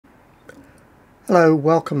Hello,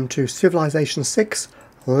 welcome to Civilization 6.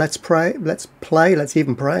 Let's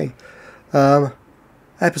even pray.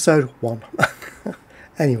 Episode 1.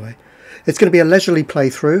 Anyway, it's going to be a leisurely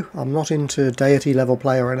playthrough. I'm not into deity level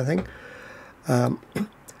play or anything.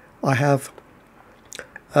 I have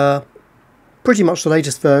pretty much the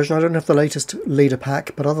latest version. I don't have the latest leader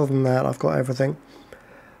pack, but other than that, I've got everything.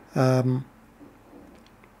 Let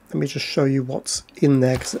me just show you what's in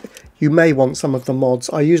there, because you may want some of the mods.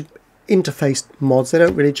 I use interface mods. They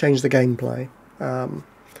don't really change the gameplay,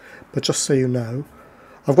 but just so you know,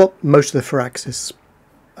 I've got most of the Firaxis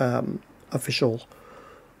official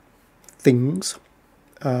things.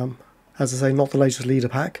 As I say, not the latest leader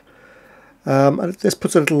pack. This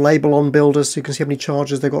puts a little label on builders so you can see how many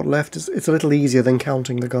charges they've got left. It's a little easier than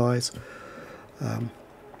counting the guys.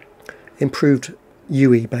 Improved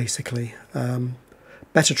UE basically.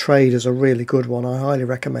 Better Trade is a really good one. I highly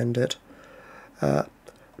recommend it.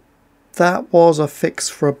 That was a fix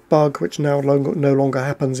for a bug which now no longer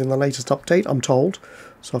happens in the latest update, I'm told.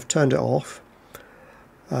 So I've turned it off.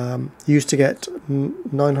 Used to get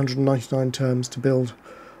 999 terms to build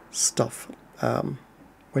stuff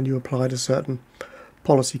when you applied a certain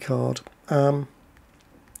policy card.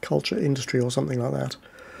 Culture industry or something like that.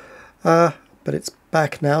 But it's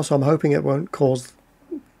back now, so I'm hoping it won't cause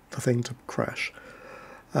the thing to crash.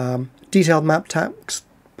 Detailed map tax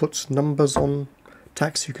puts numbers on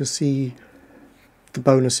tax. You can see the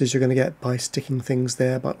bonuses you're going to get by sticking things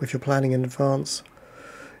there, but if you're planning in advance,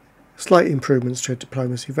 slight improvements to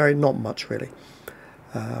diplomacy, not much really.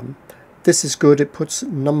 This is good. It puts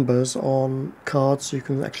numbers on cards so you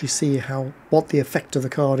can actually see what the effect of the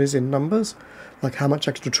card is in numbers, like how much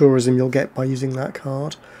extra tourism you'll get by using that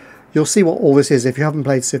card. You'll see what all this is. If you haven't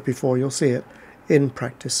played Civ before, you'll see it in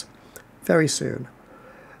practice very soon.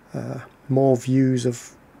 More views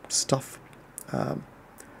of stuff.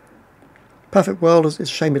 Perfect World, it's a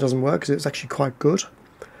shame it doesn't work because it's actually quite good.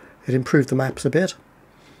 It improved the maps a bit.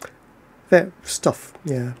 Stuff.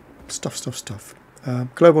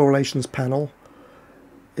 Global Relations panel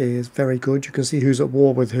is very good. You can see who's at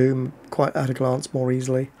war with whom quite at a glance more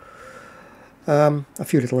easily. A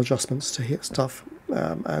few little adjustments to hit stuff.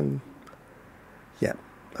 And yeah,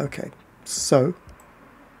 okay. So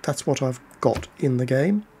that's what I've got in the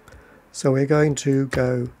game. So we're going to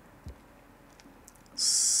go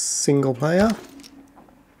single player.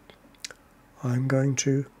 I'm going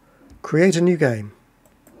to create a new game.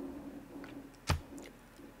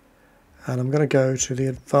 And I'm going to go to the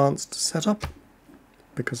advanced setup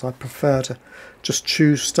because I prefer to just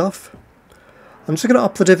choose stuff. I'm just going to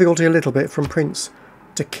up the difficulty a little bit from Prince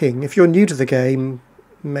to King. If you're new to the game,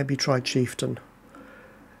 maybe try Chieftain.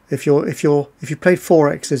 If you played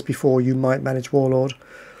 4X's before, you might manage Warlord.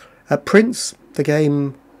 At Prince, the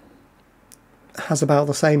game has about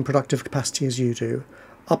the same productive capacity as you do.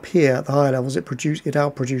 Up here at the higher levels, it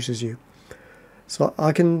outproduces you. So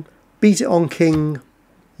I can beat it on King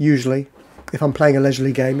usually if I'm playing a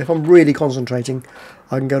leisurely game. If I'm really concentrating,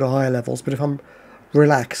 I can go to higher levels. But if I'm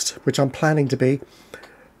relaxed, which I'm planning to be,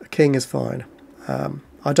 King is fine.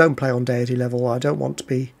 I don't play on deity level. I don't want to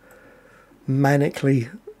be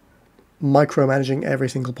manically micromanaging every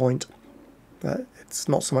single point. It's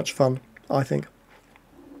not so much fun, I think.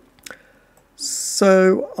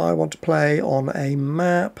 So I want to play on a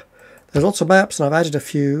map. There's lots of maps and I've added a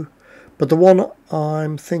few, but the one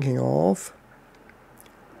I'm thinking of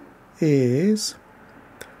is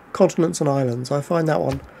Continents and Islands. I find that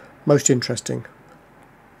one most interesting.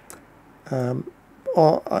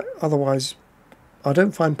 Otherwise, I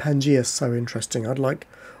don't find Pangaea so interesting. I like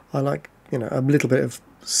a little bit of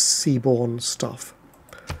seaborne stuff.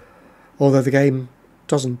 Although the game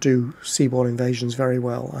doesn't do seaborne invasions very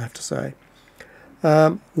well, I have to say.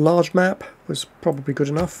 Large map was probably good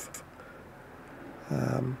enough.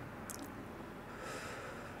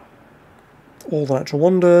 All the Natural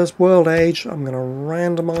Wonders, World Age, I'm going to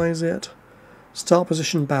randomize it. Start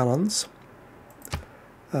Position Balance,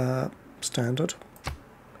 Standard.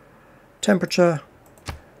 Temperature,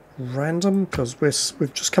 Random, because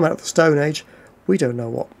we've just come out of the Stone Age. We don't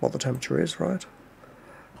know what the temperature is, right?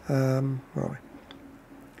 Right.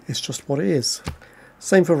 It's just what it is.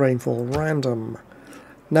 Same for rainfall, Random.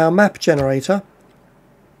 Now map generator,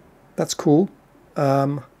 that's cool.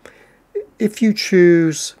 If you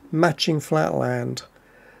choose matching flatland,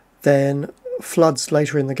 then floods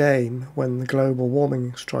later in the game, when the global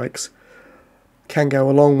warming strikes, can go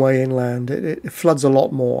a long way inland. It floods a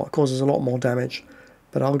lot more, causes a lot more damage.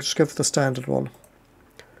 But I'll just go for the standard one,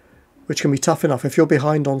 which can be tough enough. If you're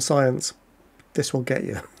behind on science, this will get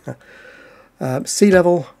you. Sea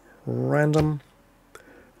level, random.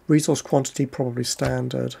 Resource quantity, probably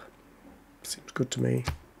standard. Seems good to me.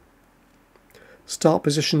 Start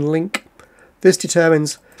position link. This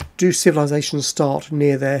determines, do civilizations start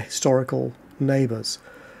near their historical neighbours?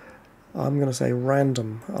 I'm going to say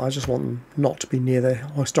random. I just want them not to be near their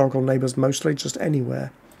historical neighbours mostly, just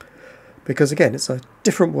anywhere. Because again, it's a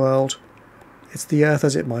different world. It's the Earth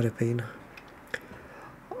as it might have been.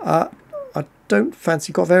 I don't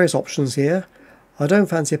fancy, got various options here. I don't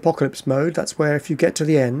fancy apocalypse mode. That's where if you get to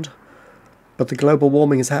the end, but the global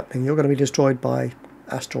warming is happening, you're going to be destroyed by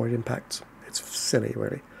asteroid impacts. It's silly,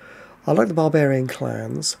 really. I like the barbarian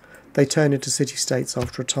clans. They turn into city-states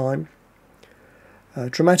after a time.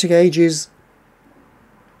 Dramatic ages,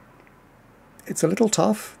 it's a little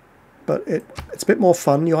tough, but it's a bit more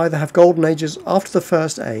fun. You either have golden ages after the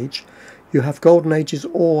first age, you have golden ages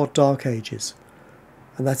or dark ages,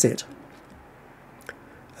 and that's it,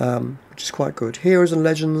 which is quite good. Heroes and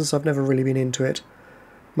legends, I've never really been into it.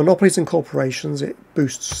 Monopolies and corporations, it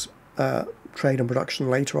boosts trade and production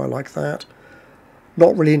later, I like that.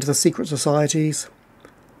 Not really into the secret societies.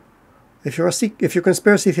 If you're a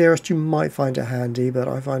conspiracy theorist, you might find it handy, but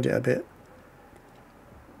I find it a bit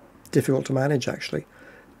difficult to manage, actually.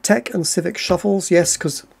 Tech and civic shuffles, yes,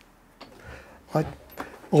 because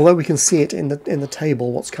although we can see it in the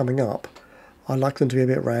table what's coming up, I like them to be a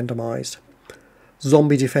bit randomised.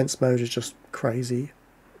 Zombie defense mode is just crazy.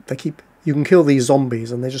 You can kill these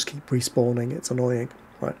zombies and they just keep respawning. It's annoying,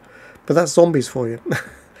 right? But that's zombies for you.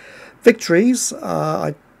 Victories,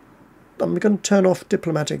 I'm going to turn off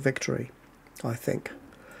diplomatic victory, I think,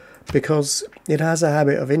 because it has a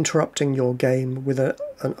habit of interrupting your game with an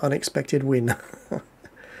unexpected win,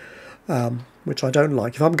 which I don't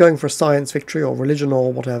like. If I'm going for a science victory or religion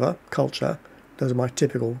or whatever, culture, those are my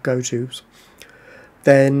typical go-tos,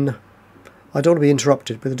 then I don't want to be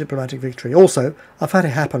interrupted with a diplomatic victory. Also, I've had it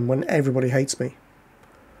happen when everybody hates me,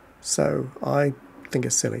 so I think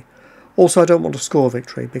it's silly. Also, I don't want to score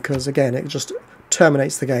victory because, again, it just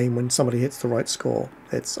terminates the game when somebody hits the right score.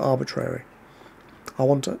 It's arbitrary. I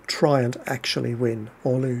want to try and actually win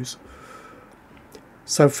or lose.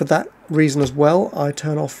 So for that reason as well, I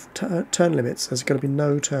turn off turn limits. There's going to be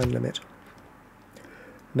no turn limit.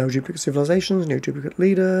 No duplicate civilizations, no duplicate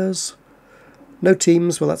leaders, no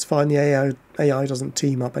teams. Well, that's fine. The AI doesn't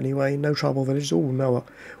team up anyway. No tribal villages. Oh, no.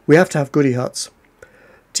 We have to have goody huts.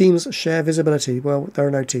 Teams share visibility. Well, there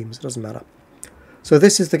are no teams. It doesn't matter. So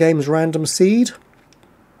this is the game's random seed.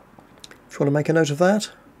 If you want to make a note of that.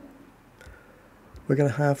 We're going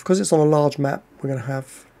to have, because it's on a large map, we're going to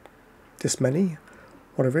have this many.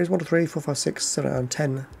 Whatever it is. 1, 2, 3, 4, 5, 6, 7, and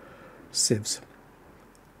 10 civs.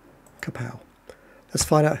 Kapow. Let's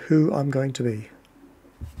find out who I'm going to be.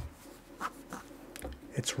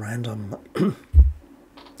 It's random.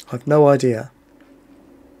 I've no idea.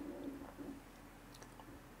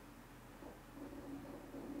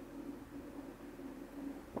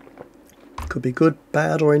 Could be good,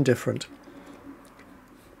 bad, or indifferent.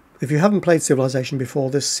 If you haven't played Civilization before,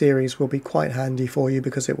 this series will be quite handy for you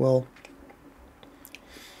because it will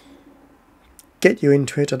get you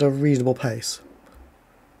into it at a reasonable pace.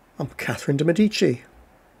 I'm Catherine de Medici.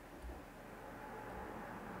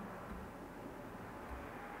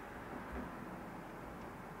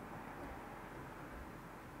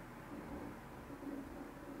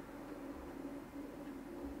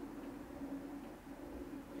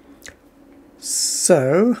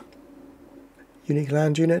 So, unique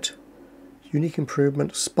land unit, unique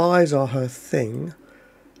improvement, spies are her thing,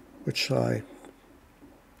 which I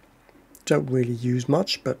don't really use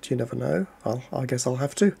much, but you never know. I guess I'll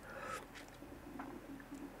have to.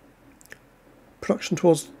 Production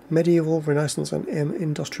towards medieval, Renaissance and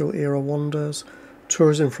industrial era wonders.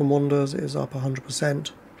 Tourism from wonders is up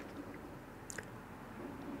 100%.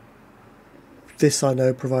 This I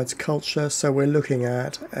know provides culture, so we're looking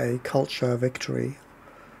at a culture victory,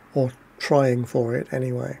 or trying for it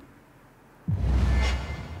anyway.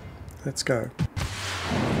 Let's go.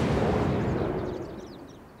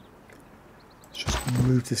 Let's just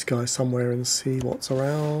move this guy somewhere and see what's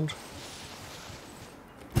around.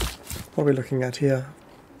 What are we looking at here?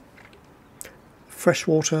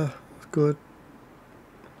 Freshwater, good.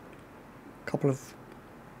 A couple of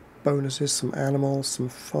bonuses, some animals, some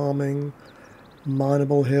farming.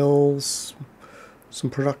 Mineable hills, some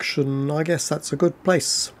production. I guess that's a good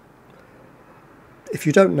place. If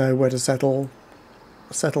you don't know where to settle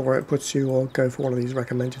where it puts you, or go for one of these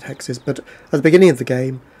recommended hexes. But at the beginning of the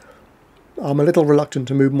game, I'm a little reluctant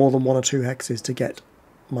to move more than 1 or 2 hexes to get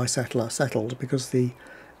my settler settled, because the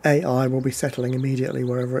AI will be settling immediately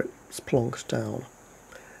wherever it's plonked down.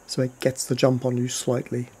 So it gets the jump on you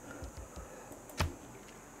slightly.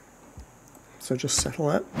 So just settle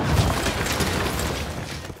that.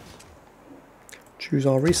 Choose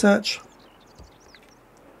our research.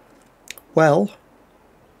 Well,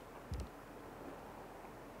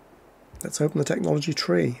 let's open the technology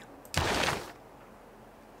tree.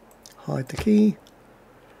 Hide the key.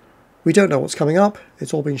 We don't know what's coming up.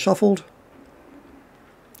 It's all been shuffled.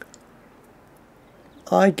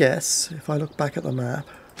 I guess, if I look back at the map,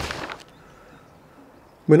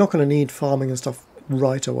 we're not going to need farming and stuff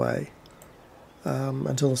right away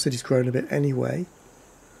until the city's grown a bit anyway.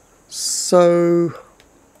 So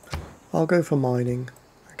I'll go for mining.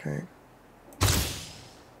 Okay.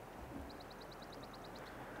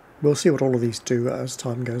 We'll see what all of these do as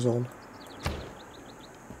time goes on.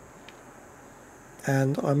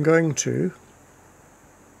 And I'm going to...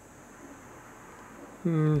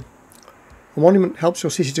 A monument helps your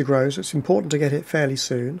city to grow, so it's important to get it fairly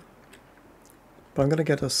soon. But I'm going to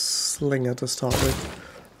get a slinger to start with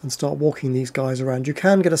and start walking these guys around. You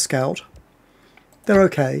can get a scout. They're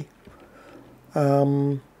okay.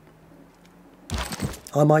 I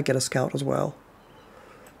might get a scout as well.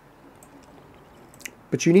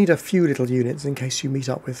 But you need a few little units in case you meet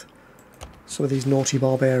up with some of these naughty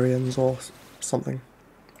barbarians or something.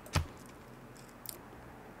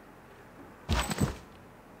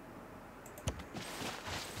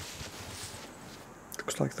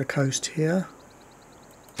 Looks like the coast here.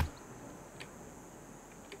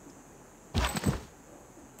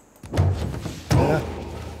 Yeah,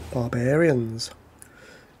 barbarians.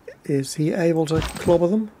 Is he able to clobber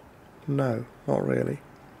them? No, not really.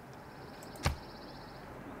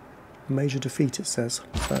 Major defeat, it says.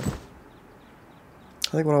 So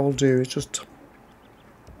I think what I will do is just...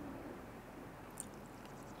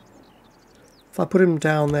 If I put him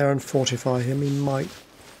down there and fortify him, he might...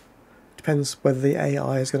 Depends whether the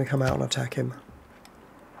AI is going to come out and attack him.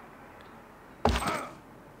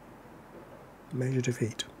 Major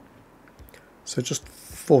defeat. So just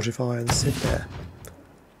fortify and sit there.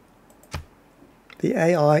 The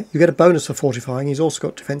AI, you get a bonus for fortifying. He's also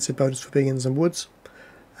got defensive bonus for being in some woods.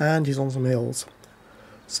 And he's on some hills.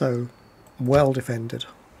 So, well defended.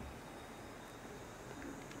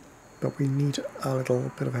 But we need a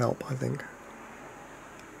little bit of help, I think.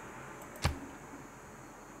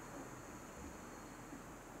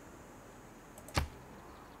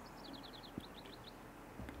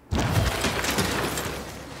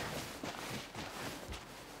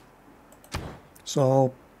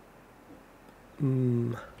 So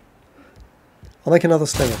I'll make another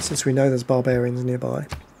slinger since we know there's barbarians nearby.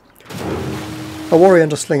 A warrior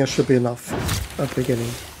and a slinger should be enough at the beginning.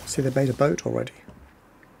 See, they've made a boat already.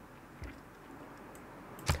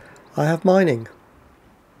 I have mining.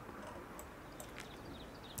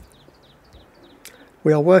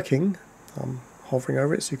 We are working. I'm hovering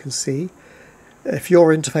over it so you can see. If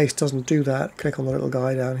your interface doesn't do that, click on the little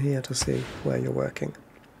guy down here to see where you're working.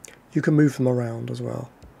 You can move them around as well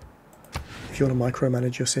if you want to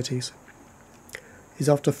micromanage your cities. He's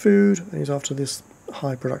after food and he's after this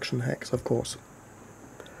high production hex, of course.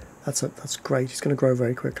 That's great. He's going to grow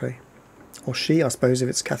very quickly. Or she, I suppose, if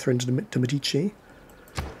it's Catherine de Medici.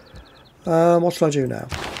 What shall I do now?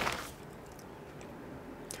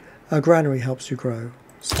 A granary helps you grow,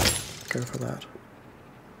 so go for that.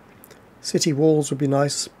 City walls would be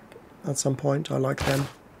nice at some point. I like them.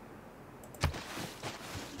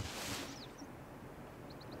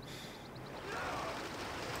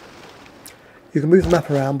 You can move the map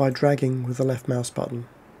around by dragging with the left mouse button.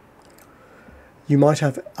 You might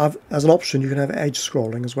have, as an option, you can have edge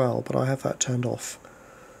scrolling as well, but I have that turned off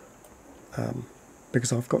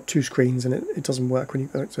because I've got two screens and it doesn't work when you.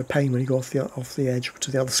 It's a pain when you go off the edge to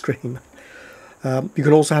the other screen. You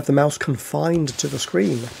can also have the mouse confined to the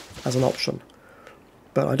screen as an option,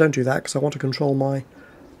 but I don't do that because I want to control my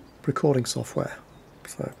recording software.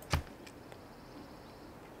 So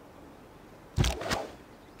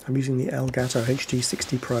I'm using the Elgato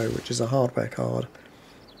HD60 Pro, which is a hardware card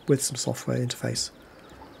with some software interface.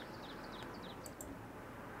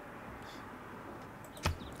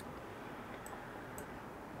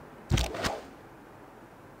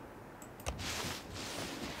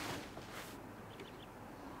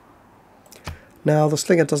 Now the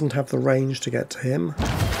slinger doesn't have the range to get to him,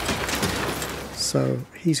 so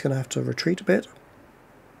he's going to have to retreat a bit.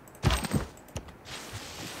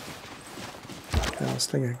 Now the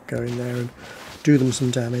slinger can go in there and do them some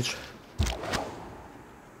damage.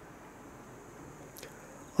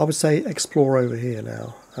 I would say explore over here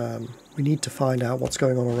now. We need to find out what's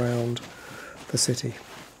going on around the city.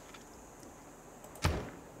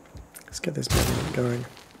 Let's get this monument going.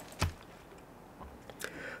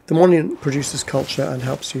 The monument produces culture and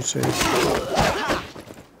helps you to...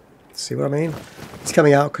 See what I mean? He's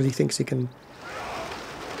coming out because he thinks he can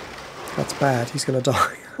That's bad. He's going to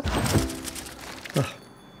die. Ugh.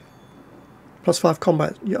 +5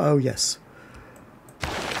 combat. Oh, yes.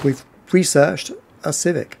 We've researched a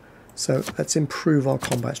civic. So let's improve our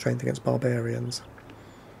combat strength against barbarians.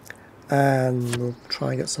 And we'll try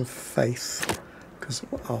and get some faith. Because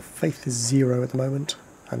our faith is 0 at the moment.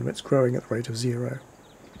 And it's growing at the rate of 0.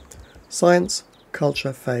 Science,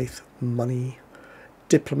 culture, faith, money,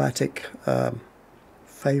 diplomatic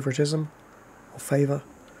favoritism or favour,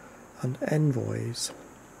 and envoys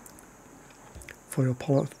for your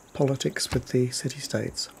politics with the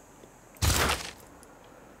city-states.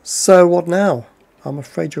 So what now? I'm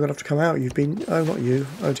afraid you're going to have to come out. You've been... Oh, not you.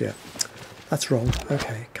 Oh dear. That's wrong.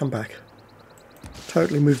 Okay, come back.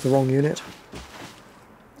 Totally moved the wrong unit.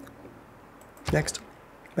 Next.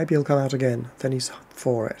 Maybe he'll come out again. Then he's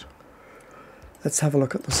for it. Let's have a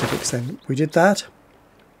look at the civics then. We did that.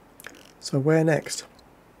 So where next?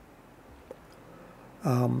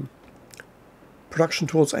 Production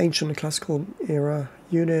towards ancient and classical era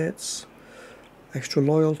units. Extra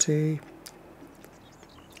loyalty.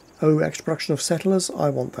 Oh, extra production of settlers? I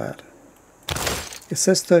want that. It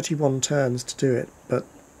says 31 turns to do it, but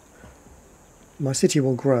my city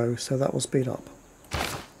will grow, so that will speed up.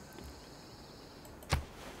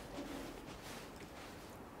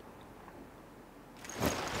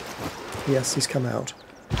 Yes, he's come out.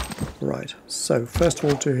 Right, so first of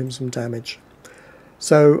all do him some damage.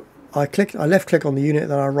 So I left click on the unit,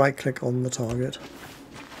 then I right click on the target.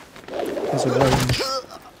 There's a range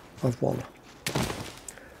of 1.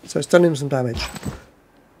 So it's done him some damage.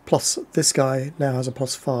 Plus this guy now has a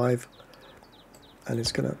 +5 and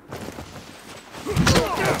it's going to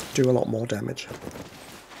do a lot more damage.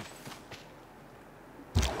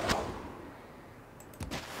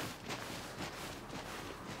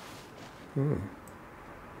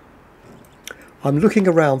 I'm looking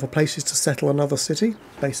around for places to settle another city,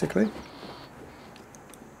 basically.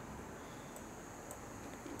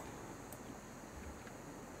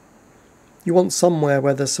 You want somewhere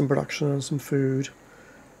where there's some production and some food.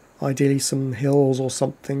 Ideally some hills or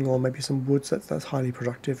something, or maybe some woods. That's highly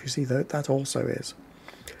productive. You see, that also is.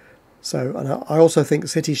 So, and I also think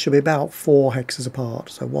cities should be about 4 hexes apart.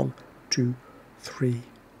 So 1, 2, 3,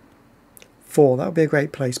 4. That would be a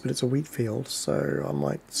great place, but it's a wheat field, so I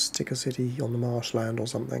might stick a city on the marshland or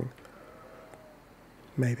something.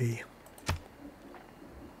 Maybe.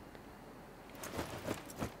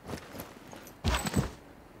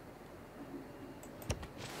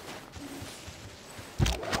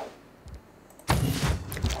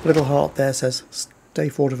 A little heart there says, stay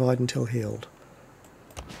fortified until healed.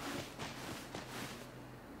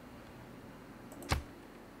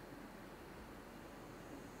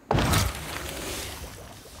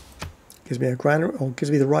 Gives me a granary, or gives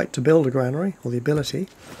me the right to build a granary, or the ability,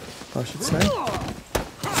 I should say.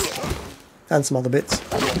 And some other bits,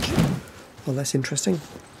 which are less interesting.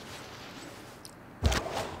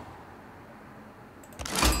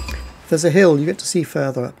 If there's a hill, you get to see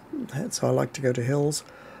further, so I like to go to hills.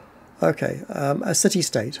 Okay, a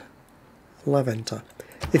city-state, Laventa.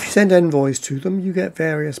 If you send envoys to them, you get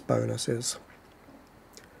various bonuses.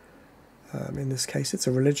 In this case, it's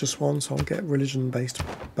a religious one, so I'll get religion-based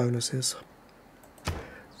bonuses.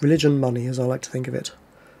 Religion money, as I like to think of it.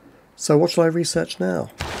 So what shall I research now?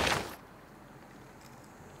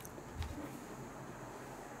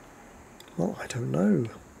 Well, I don't know.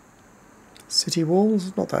 City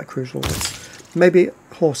walls? Not that crucial. Maybe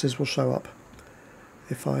horses will show up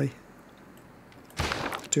if I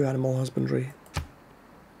do animal husbandry.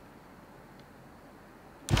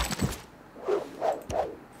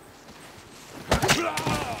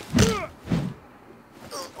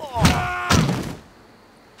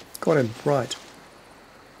 Got him, right.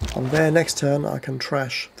 On their next turn I can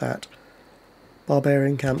trash that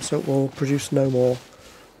barbarian camp so it will produce no more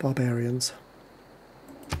barbarians.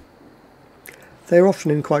 They're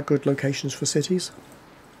often in quite good locations for cities.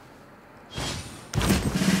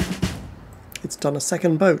 It's done a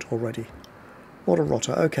second boat already. What a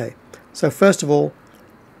rotter. Okay, so first of all,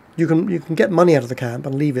 you can get money out of the camp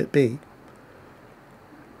and leave it be.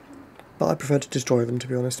 But I prefer to destroy them, to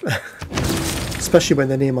be honest. Especially when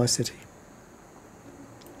they're near my city.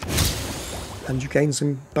 And you gain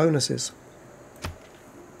some bonuses.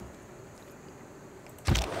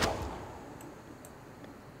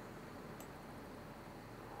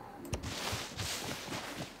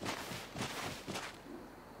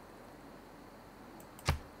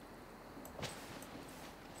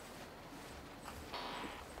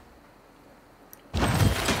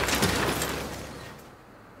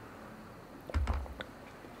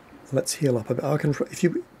 Let's heal up a bit. I can, if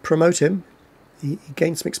you promote him, he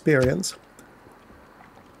gains some experience.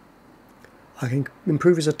 I can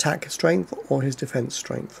improve his attack strength or his defense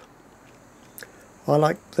strength. I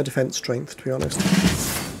like the defense strength, to be honest,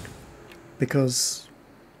 because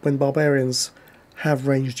when barbarians have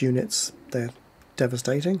ranged units, they're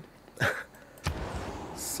devastating.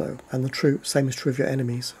 So, and the same is true of your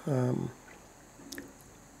enemies.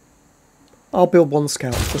 I'll build one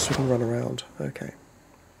scout just so we can run around. Okay.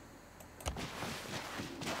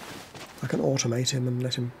 I can automate him and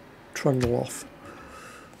let him trundle off.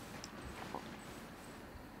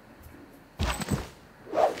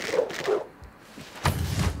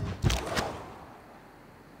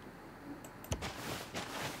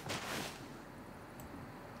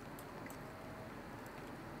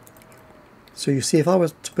 So you see, if I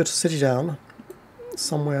was to put a city down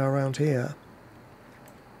somewhere around here,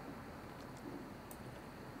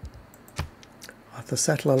 the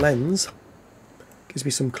settler lens gives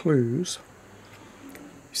me some clues.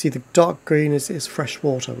 You see, the dark green is fresh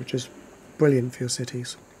water, which is brilliant for your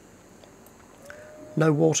cities.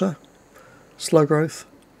 No water, slow growth,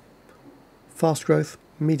 fast growth,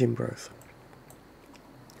 medium growth.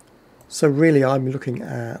 So really I'm looking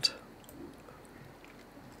at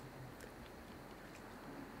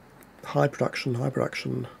high production, high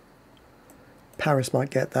production. Paris might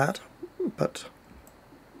get that, but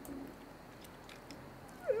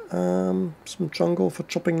some jungle for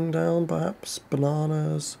chopping down, perhaps.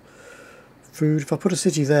 Bananas, food. If I put a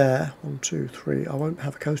city there, 1, 2, 3, I won't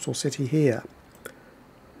have a coastal city here.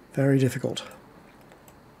 Very difficult.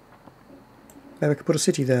 Maybe I could put a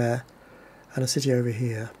city there and a city over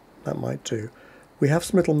here. That might do. We have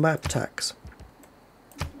some little map tacks.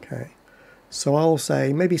 Okay. So I'll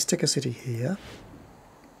say maybe stick a city here.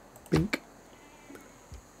 Bink.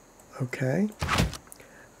 Okay.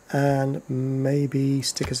 And maybe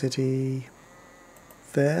stick a city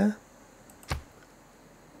there.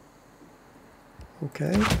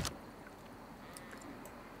 Okay.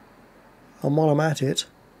 And while I'm at it,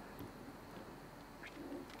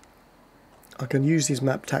 I can use these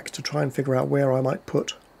map tacks to try and figure out where I might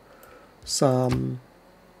put some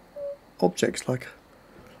objects. Like,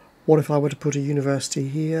 what if I were to put a university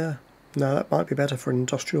here? No, that might be better for an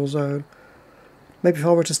industrial zone. Maybe if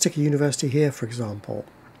I were to stick a university here, for example.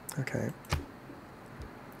 Okay.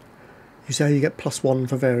 You see how you get +1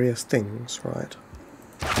 for various things, right?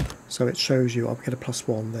 So it shows you I'll get a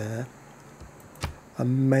 +1 there.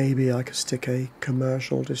 And maybe I could stick a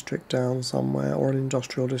commercial district down somewhere, or an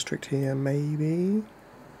industrial district here, maybe.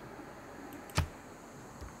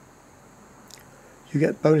 You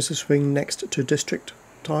get bonuses for being next to district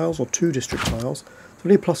tiles, or 2 district tiles. It's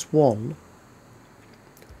only +1.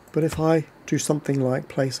 But if I do something like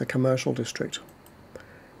place a commercial district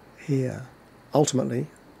here, ultimately,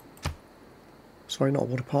 sorry, not a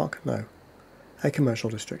water park, no, a commercial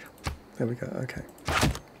district. There we go, okay.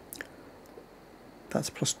 That's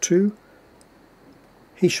 +2.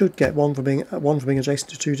 He should get one for being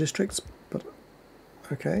adjacent to 2 districts, but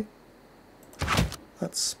okay.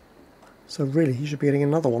 That's, so really he should be getting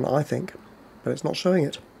another one, I think, but it's not showing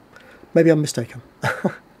it. Maybe I'm mistaken.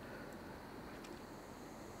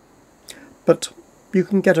 But you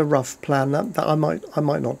can get a rough plan. That I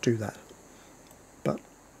might not do that, but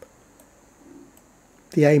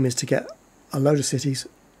the aim is to get a load of cities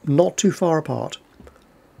not too far apart,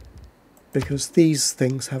 because these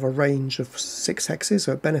things have a range of 6 hexes,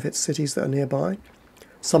 so it benefits cities that are nearby.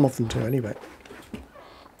 Some of them do, anyway.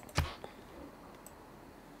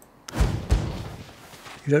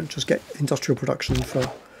 You don't just get industrial production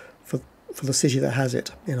for the city that has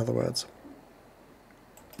it, in other words.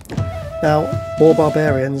 Now, more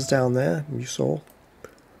barbarians down there, you saw.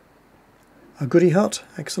 A goody hut,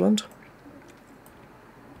 excellent.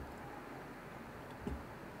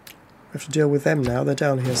 We have to deal with them now, they're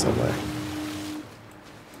down here somewhere.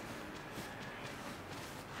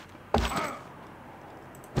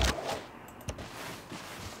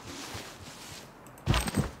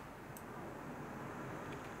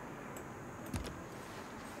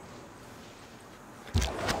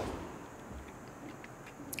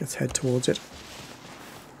 Let's head towards it.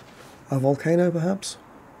 A volcano, perhaps?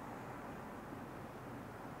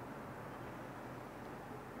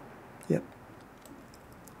 Yep.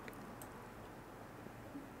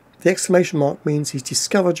 The exclamation mark means he's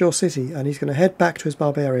discovered your city, and he's going to head back to his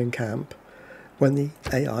barbarian camp when the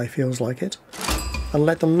AI feels like it, and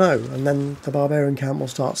let them know, and then the barbarian camp will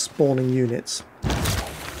start spawning units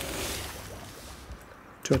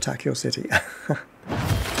to attack your city.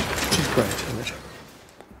 Which is great, isn't it?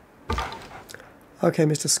 Okay,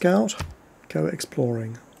 Mr. Scout, go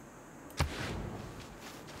exploring.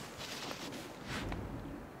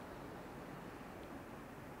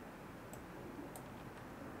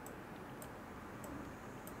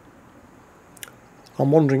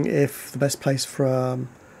 I'm wondering if the best place for an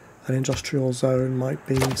industrial zone might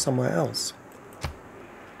be somewhere else.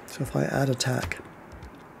 So if I add a tack,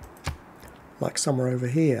 like somewhere over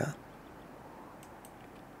here,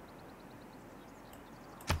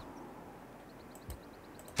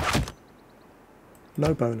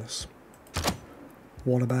 no bonus.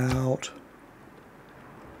 What about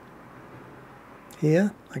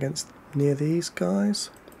here, against near these guys?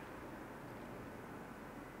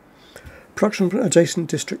 Production adjacent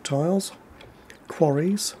district tiles,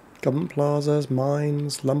 quarries, government plazas,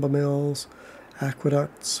 mines, lumber mills,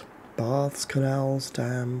 aqueducts, baths, canals,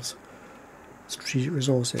 dams, strategic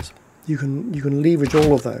resources. You can leverage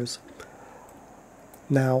all of those.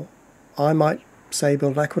 Now, I might say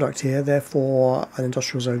build an aqueduct here, therefore an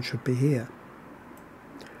industrial zone should be here.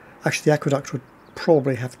 Actually, the aqueduct would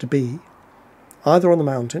probably have to be either on the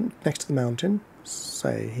mountain, next to the mountain,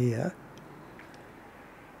 say here,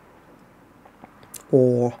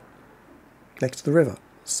 or next to the river,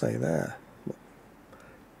 say there.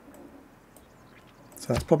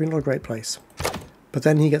 So that's probably not a great place. But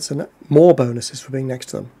then he gets more bonuses for being next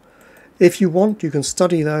to them. If you want, you can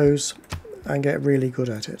study those and get really good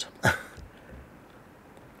at it.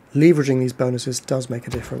 Leveraging these bonuses does make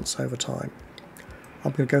a difference over time.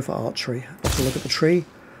 I'm going to go for archery. Let's look at the tree.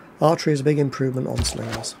 Archery is a big improvement on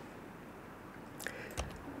slingers.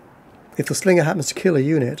 If the slinger happens to kill a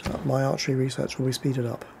unit, my archery research will be speeded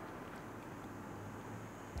up.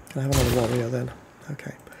 Can I have another warrior then?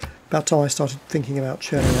 Okay. About time I started thinking about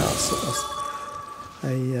churning out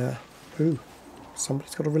ooh,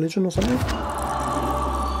 somebody's got a religion or something?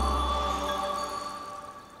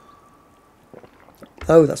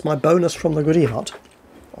 Oh, that's my bonus from the Goody Hut.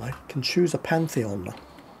 I can choose a pantheon.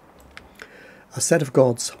 A set of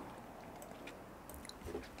gods.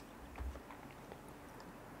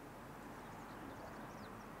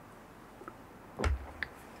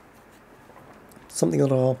 Something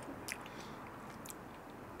that our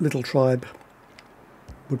little tribe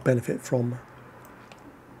would benefit from.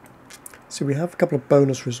 So we have a couple of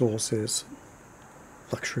bonus resources.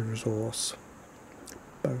 Luxury resource.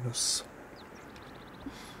 Bonus.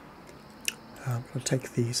 I'm going to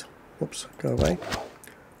take these. Whoops, go away. I'm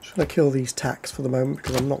just going to kill these tacks for the moment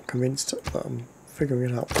because I'm not convinced that I'm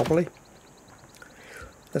figuring it out properly.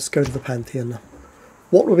 Let's go to the Pantheon.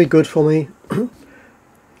 What would be good for me?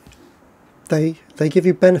 They give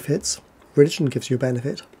you benefits. Religion gives you a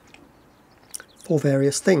benefit for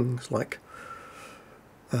various things, like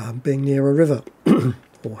being near a river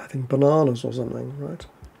or having bananas or something, right?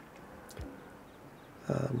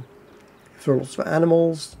 If there are lots of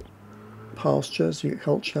animals, pastures, you get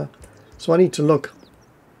culture. So I need to look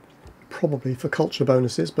probably for culture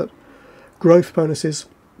bonuses, but growth bonuses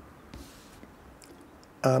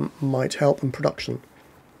might help in production,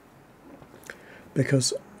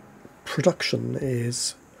 because production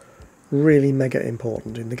is really mega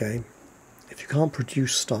important in the game. If you can't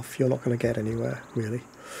produce stuff, you're not going to get anywhere, really.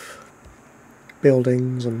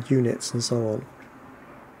 Buildings and units and so on,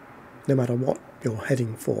 no matter what you're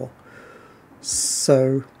heading for.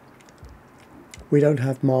 So we don't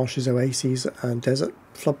have marshes, oases and desert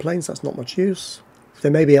floodplains. That's not much use. They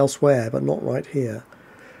may be elsewhere, but not right here.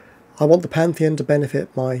 I want the Pantheon to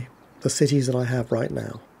benefit the cities that I have right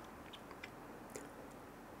now.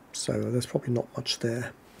 So there's probably not much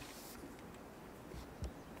there.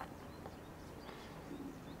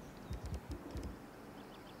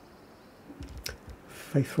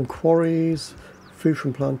 Faith from quarries, food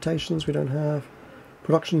from plantations we don't have,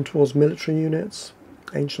 production towards military units,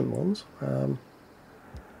 ancient ones,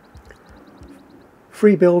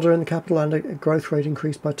 free builder in the capital and a growth rate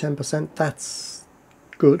increased by 10%, that's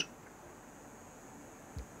good.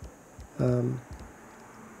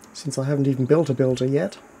 Since I haven't even built a builder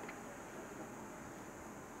yet.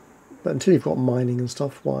 But until you've got mining and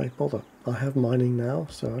stuff, why bother? I have mining now,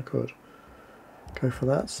 so I could go for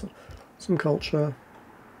that. So, some culture.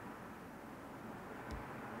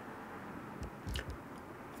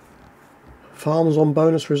 Farms on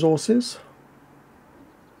bonus resources.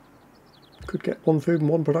 Could get one food and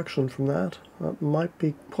one production from that. That might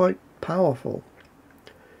be quite powerful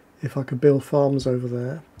if I could build farms over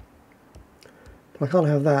there. But I can't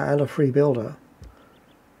have that and a free builder.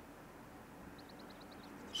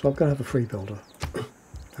 So I'm going to have a free builder.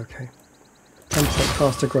 Okay. 10%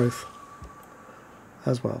 faster growth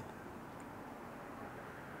as well.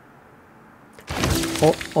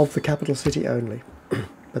 Of the capital city only.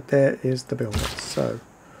 But there is the builder. So,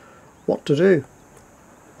 what to do?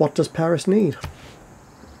 What does Paris need?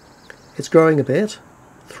 It's growing a bit.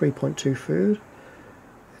 3.2 food.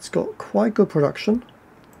 It's got quite good production.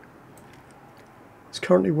 It's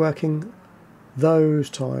currently working those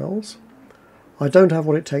tiles. I don't have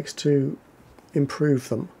what it takes to improve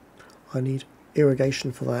them. I need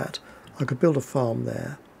irrigation for that. I could build a farm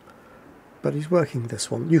there, but he's working this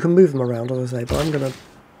one. You can move them around, as I say, but I'm going to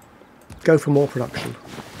go for more production.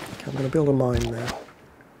 Okay, I'm going to build a mine there.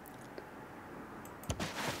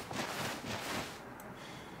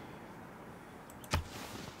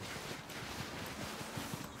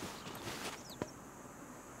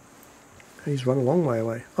 He's run a long way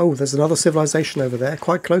away. Oh, there's another civilization over there,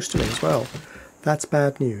 quite close to me as well. That's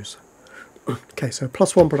bad news. Okay, so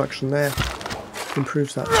 +1 production there.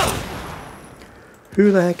 Improves that.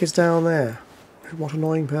 Who the heck is down there? What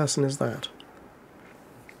annoying person is that?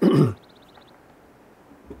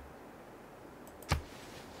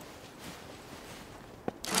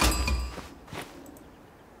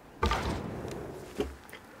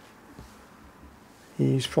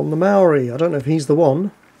 He's from the Maori. I don't know if he's the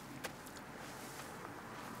one.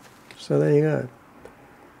 So there you go.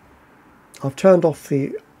 I've turned off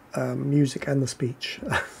the music and the speech.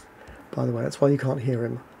 By the way, that's why you can't hear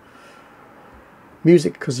him.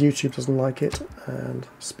 Music because YouTube doesn't like it, and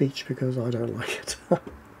speech because I don't like it.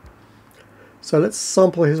 So let's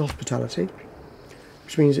sample his hospitality,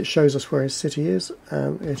 which means it shows us where his city is,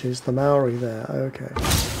 and it is the Maori there. Okay.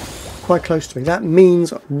 Quite close to me. That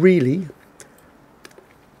means, really,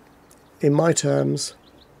 in my terms,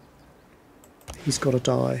 he's got to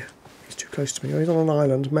die. He's too close to me. Oh, he's on an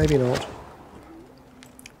island. Maybe not.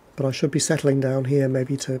 But I should be settling down here,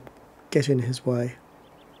 maybe to get in his way.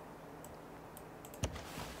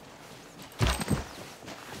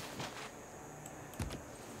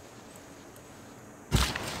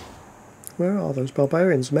 Where are those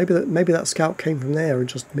barbarians? Maybe that scout came from there and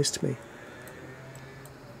just missed me.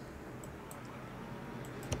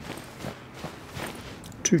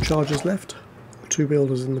 Two charges left. Two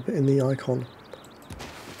builders in the icon.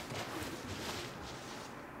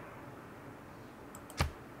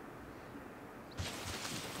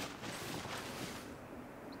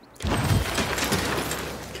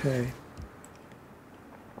 Okay.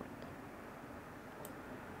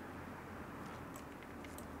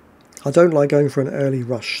 I don't like going for an early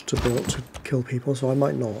rush to kill people, so I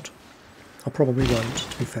might not. I probably won't,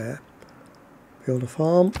 to be fair. Build a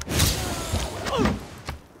farm.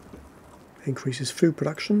 Increases food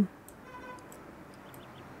production.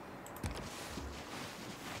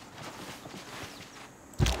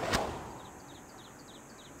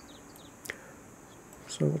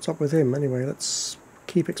 So what's up with him anyway? Let's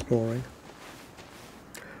keep exploring.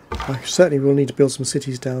 I certainly will need to build some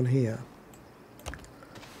cities down here.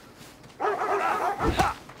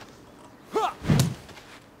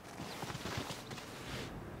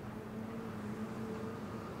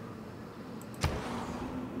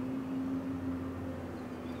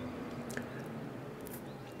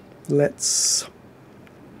 Let's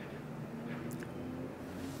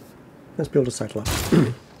build a settler.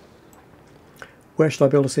 Where should I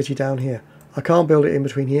build a city down here? I can't build it in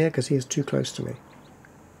between here because he is too close to me,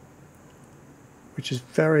 which is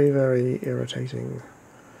very, very irritating.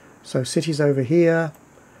 So cities over here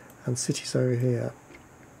and cities over here.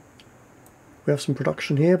 We have some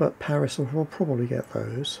production here, but Paris will probably get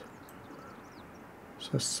those.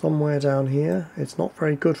 So somewhere down here. It's not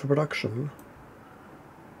very good for production.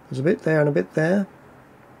 There's a bit there and a bit there.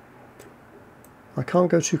 I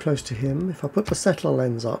can't go too close to him. If I put the settler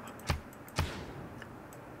lens up,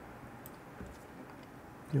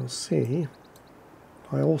 you'll see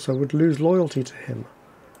I also would lose loyalty to him.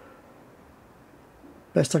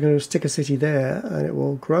 Best I can do is stick a city there, and it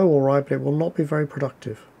will grow alright, but it will not be very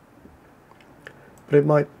productive. But it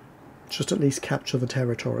might just at least capture the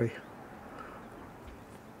territory.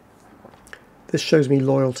 This shows me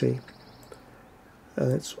loyalty.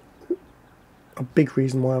 And it's a big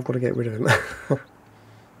reason why I've got to get rid of him.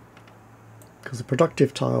 Because the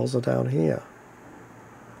productive tiles are down here.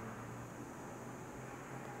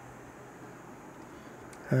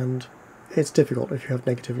 And it's difficult if you have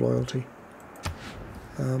negative loyalty.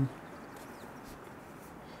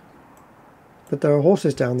 But there are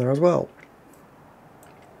horses down there as well.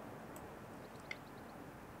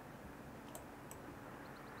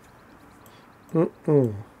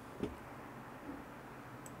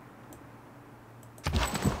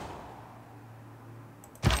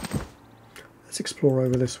 Let's explore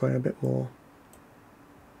over this way a bit more.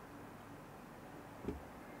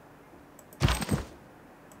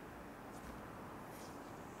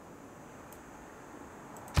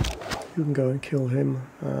 You can go and kill him.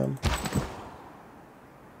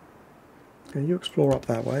 And you explore up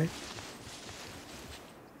that way.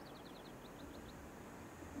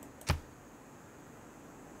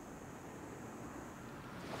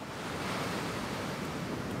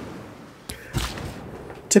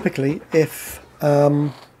 typically, if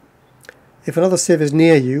another civ is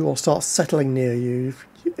near you or starts settling near you,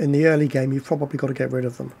 in the early game you've probably got to get rid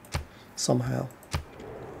of them somehow.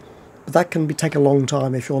 But that can take a long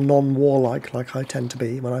time if you're non-warlike, like I tend to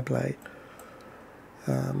be when I play.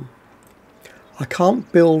 I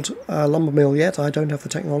can't build a lumber mill yet, I don't have the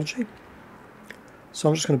technology. So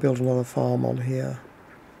I'm just going to build another farm on here.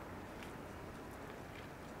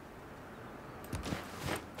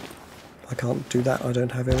 I can't do that, I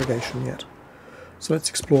don't have irrigation yet. So let's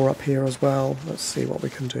explore up here as well, let's see what we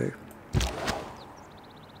can do.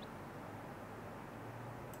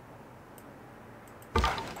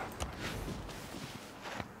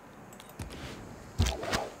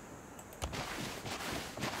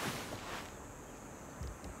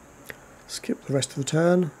 Skip the rest of the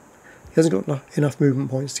turn. He hasn't got enough movement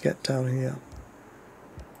points to get down here.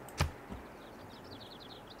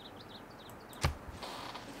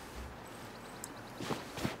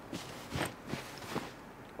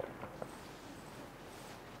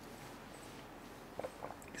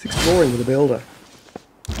 He's exploring with a builder.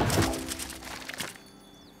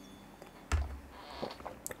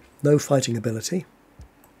 No fighting ability.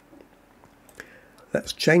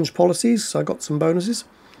 Let's change policies, so I got some bonuses.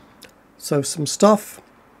 So some stuff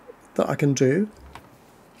that I can do.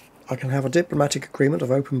 I can have a diplomatic agreement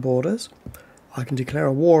of open borders. I can declare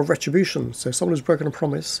a war of retribution, so someone who's broken a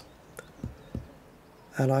promise.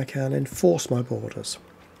 And I can enforce my borders.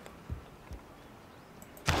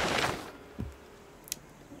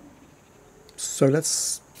 So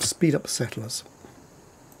let's speed up the settlers.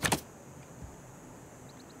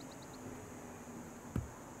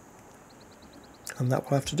 And that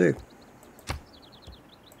will have to do.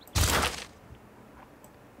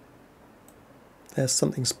 There's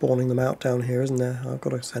something spawning them out down here, isn't there? I've got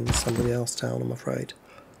to send somebody else down, I'm afraid.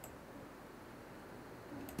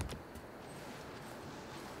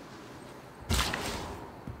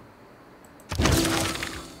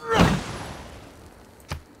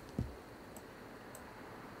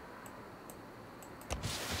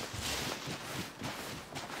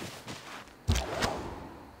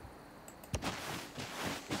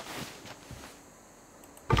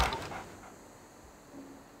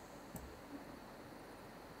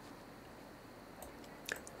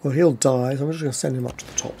 Well, he'll die, so I'm just going to send him up to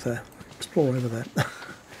the top there. Explore over there.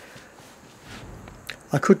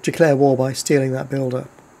 I could declare war by stealing that builder,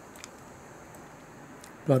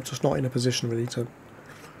 but I'm just not in a position really to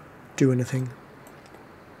do anything.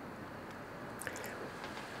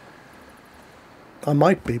 I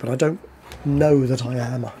might be, but I don't know that I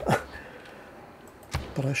am.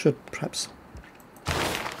 But I should perhaps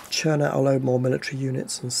churn out a load more military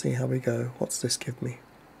units and see how we go. What's this give me?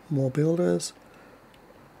 More builders.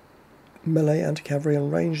 Melee, anti-cavalry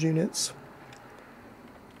and ranged units.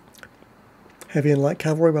 Heavy and light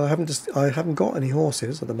cavalry. Well, I haven't got any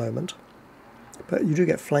horses at the moment, but you do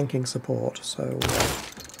get flanking support. So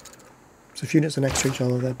if units are next to each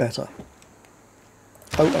other, they're better.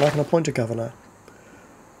 Oh, and I can appoint a governor.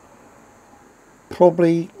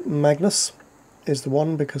 Probably Magnus is the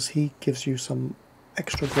one because he gives you some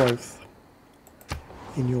extra growth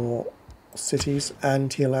in your cities,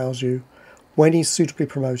 and he allows you, when he's suitably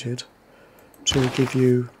promoted, to give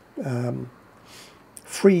you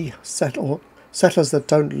free settlers that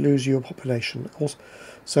don't lose your population. Also,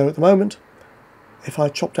 so at the moment, if I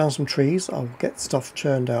chop down some trees, I'll get stuff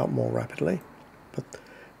churned out more rapidly. But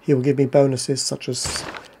he will give me bonuses such as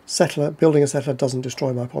building a settler doesn't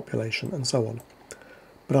destroy my population, and so on.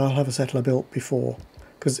 But I'll have a settler built before,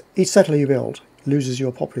 because each settler you build loses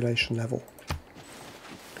your population level.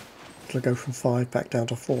 It'll go from 5 back down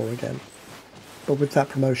to 4 again. But with that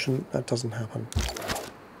promotion, that doesn't happen.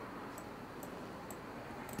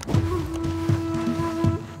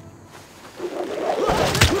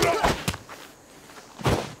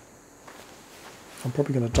 I'm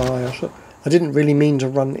probably going to die. I didn't really mean to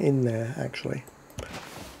run in there, actually.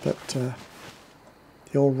 But the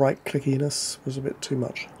old right-clickiness was a bit too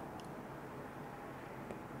much.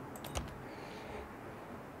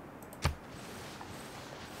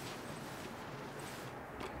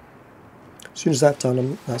 As soon as that's done,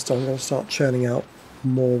 I'm going to start churning out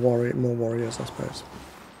more warriors, I suppose.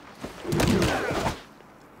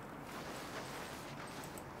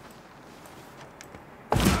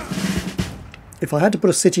 If I had to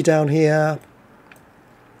put a city down here,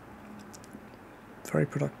 very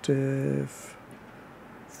productive,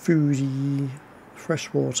 foodie,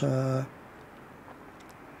 fresh water.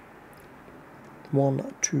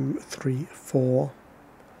 1, 2, 3, 4.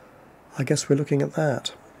 I guess we're looking at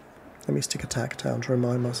that. Let me stick attack down to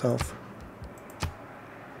remind myself.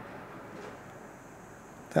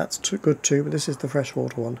 That's too good too, but this is the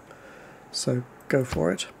freshwater one. So go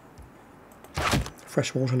for it.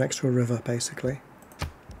 Freshwater next to a river, basically.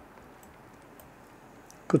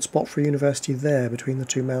 Good spot for a university there between the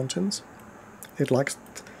two mountains.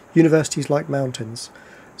 Universities like mountains.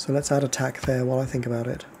 So let's add attack there while I think about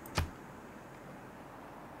it.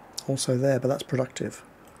 Also there, but that's productive.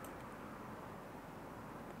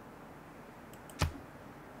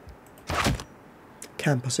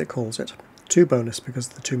 Campus it calls it. 2 bonus because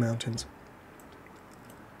of the 2 mountains.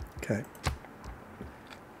 Okay.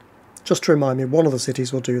 Just to remind me, one of the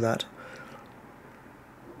cities will do that.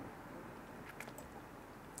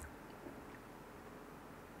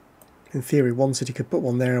 In theory, one city could put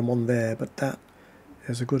one there and one there, but that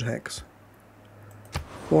is a good hex.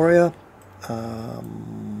 Warrior.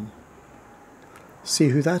 See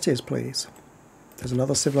who that is, please. There's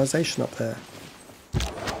another civilization up there.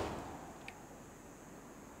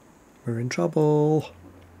 We're in trouble.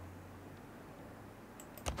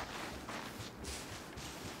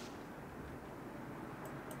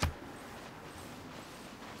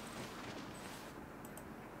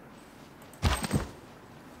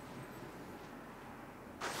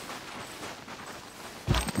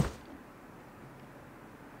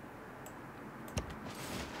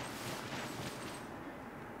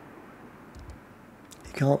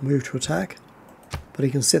 He can't move to attack, but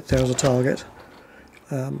he can sit there as a target.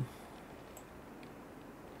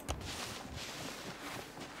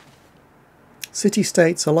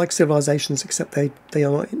 City-states are like civilizations, except they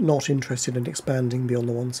are not interested in expanding beyond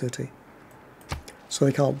the one city. So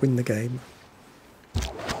they can't win the game.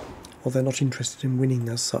 Or they're not interested in winning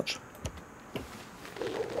as such.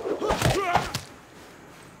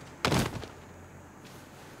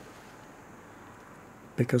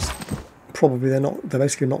 Because probably they're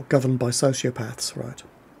basically not governed by sociopaths, right?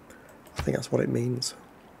 I think that's what it means.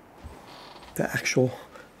 They're actual,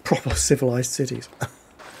 proper civilized cities.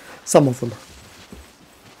 Some of them.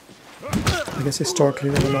 I guess historically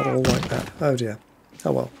they were not all like that. Oh dear.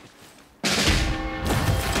 Oh well.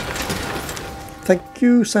 Thank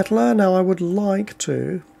you, settler. Now I would like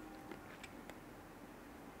to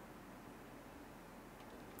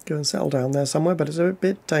go and settle down there somewhere, but it's a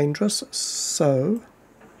bit dangerous, so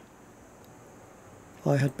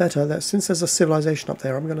I had better, since there's a civilization up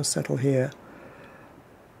there, I'm going to settle here.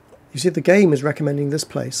 You see, the game is recommending this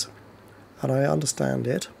place, and I understand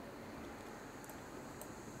it,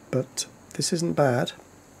 but this isn't bad.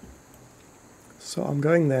 So I'm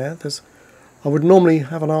going there. I would normally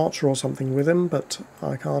have an archer or something with him, but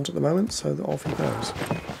I can't at the moment, so off he goes.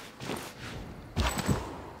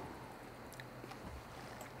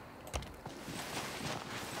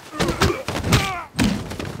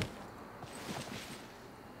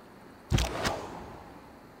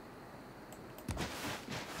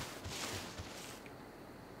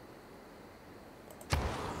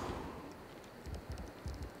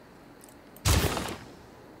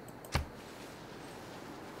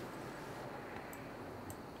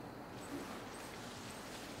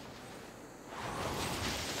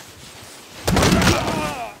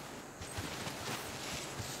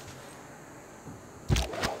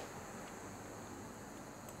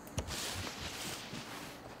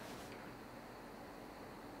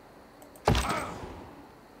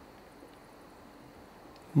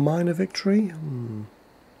 Minor victory?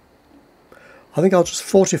 I think I'll just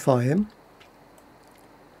fortify him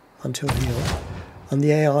until healed, and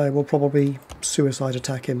the AI will probably suicide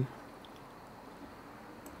attack him.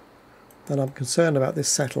 And I'm concerned about this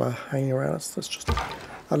settler hanging around. Let's just,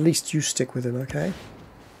 at least you stick with him, okay?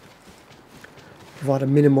 Provide a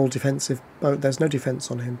minimal defensive. Oh, there's no defense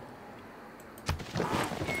on him.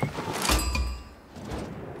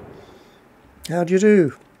 How do you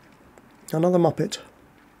do? Another Muppet.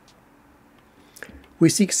 We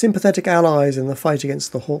seek sympathetic allies in the fight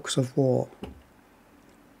against the Hawks of War.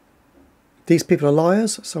 These people are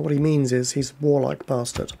liars, so what he means is he's a warlike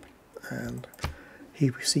bastard. And he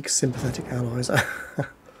seeks sympathetic allies.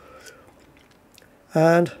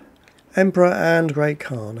 And Emperor and Great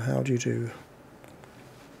Khan, how do you do?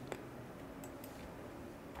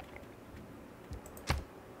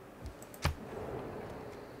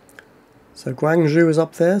 So Guangzhou is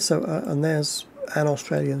up there, so and there's an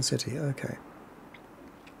Australian city, okay.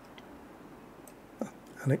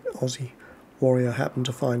 An Aussie warrior happened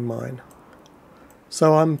to find mine.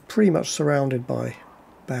 So I'm pretty much surrounded by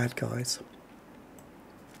bad guys.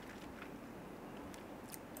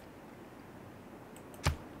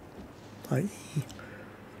 i.e.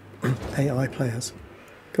 AI players.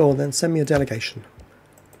 Go on then, send me a delegation.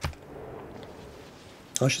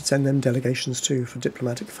 I should send them delegations too for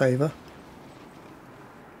diplomatic favour.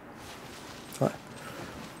 Right.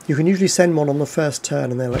 You can usually send one on the first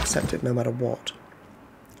turn and they'll accept it no matter what.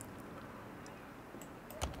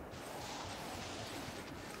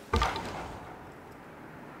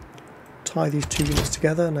 Tie these two units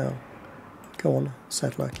together now. Go on,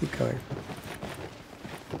 settler, keep going.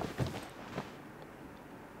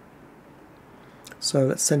 So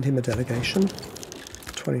let's send him a delegation.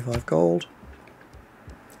 25 gold.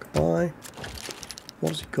 Goodbye. What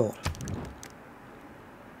has he got?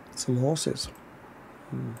 Some horses.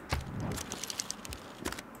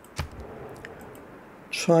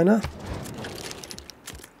 China.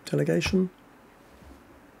 Delegation.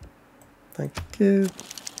 Thank you.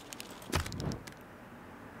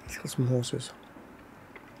 He's got some horses.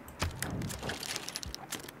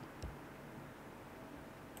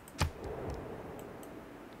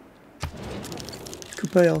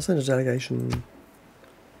 Goodbye, I'll send a delegation.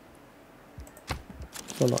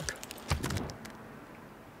 For luck.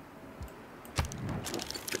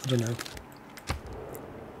 I don't know.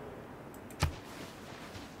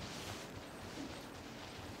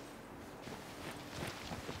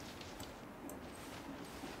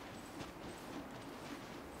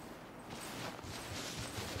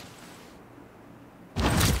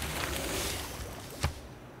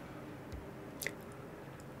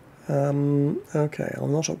 Okay,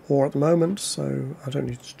 I'm not at war at the moment, so I don't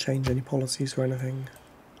need to change any policies or anything.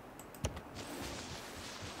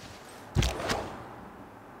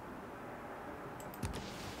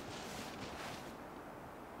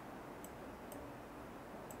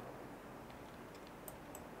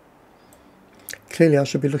 Clearly I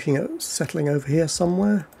should be looking at settling over here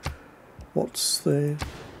somewhere. What's the...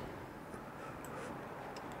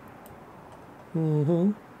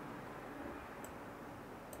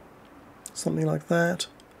 Something like that.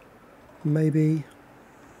 Maybe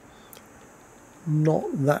not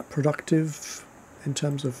that productive in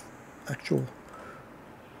terms of actual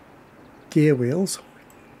gear wheels,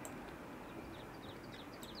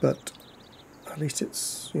 but at least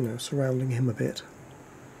it's, you know, surrounding him a bit.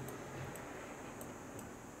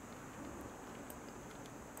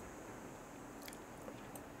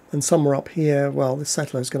 And somewhere up here, well, this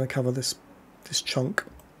settler is going to cover this chunk.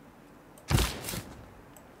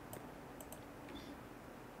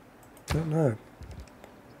 Don't know.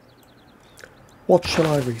 What shall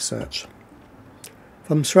I research?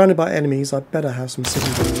 If I'm surrounded by enemies, I'd better have some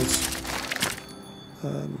city walls.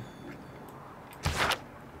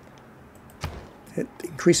 It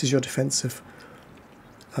increases your defensive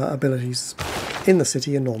abilities in the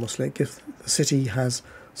city enormously. It gives the city has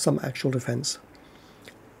some actual defense.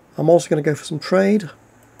 I'm also going to go for some trade,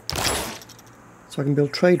 so I can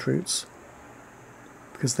build trade routes,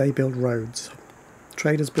 because they build roads.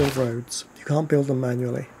 Traders build roads. You can't build them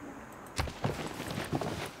manually.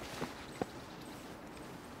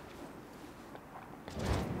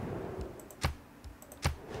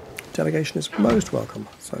 Delegation is most welcome.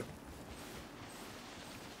 So.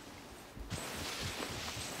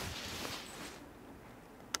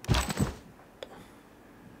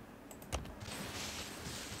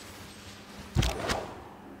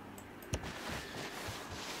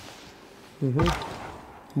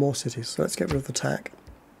 More cities, so let's get rid of the tack.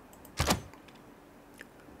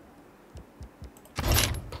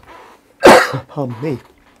 Pardon me.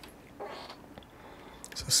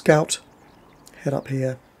 So scout, head up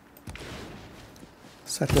here.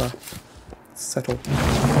 Settler, settle.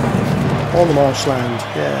 On the marshland,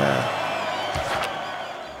 yeah.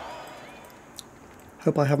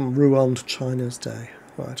 Hope I haven't ruined China's day.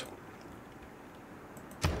 Right.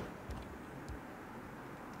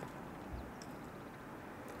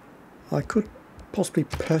 I could possibly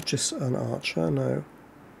purchase an archer, no.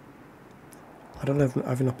 I don't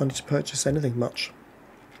have enough money to purchase anything much.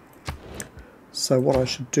 So what I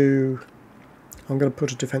should do, I'm going to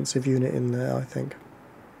put a defensive unit in there, I think.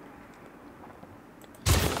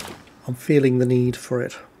 I'm feeling the need for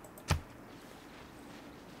it.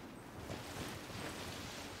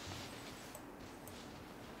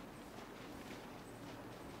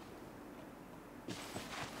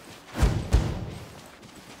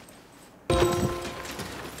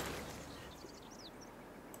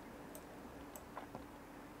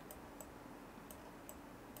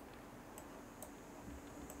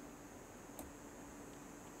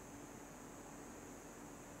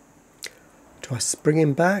 Do I bring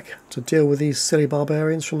him back to deal with these silly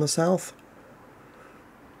barbarians from the south?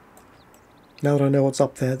 Now that I know what's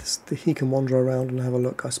up there, he can wander around and have a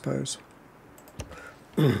look, I suppose.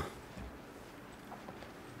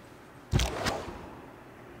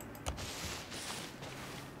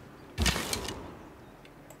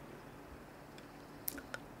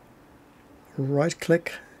 Right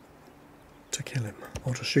click, to kill him,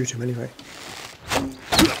 or to shoot him anyway.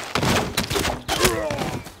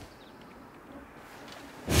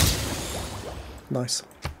 Nice.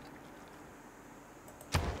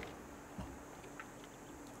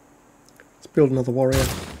 Let's build another warrior.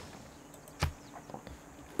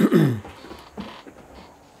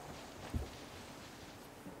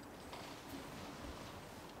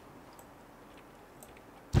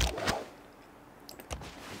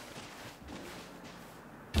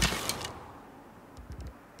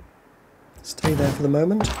 Stay there for the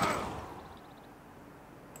moment.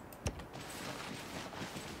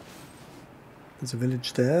 There's a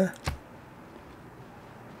village there.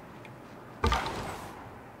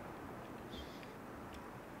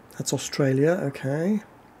 That's Australia, okay.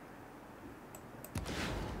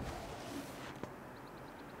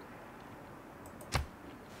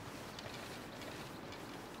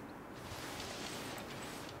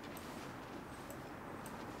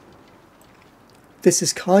 This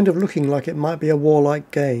is kind of looking like it might be a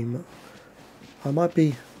warlike game. I might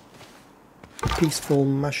be peaceful,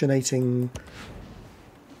 machinating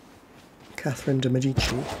Catherine de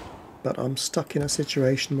Medici, but I'm stuck in a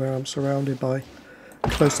situation where I'm surrounded by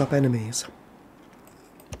close-up enemies.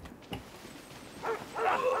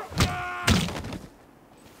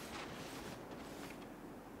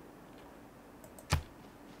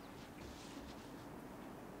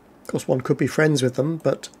 Of course, one could be friends with them,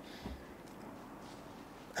 but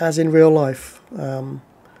as in real life,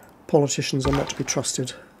 politicians are not to be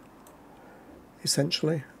trusted,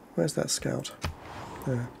 essentially. Where's that scout?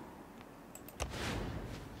 There.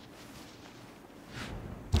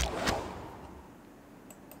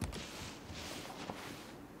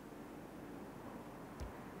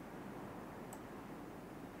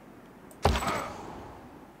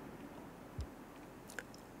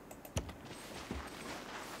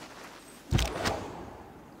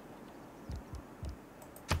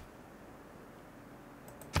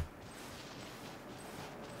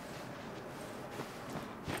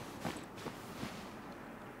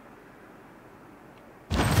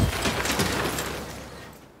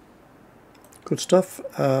 Good stuff.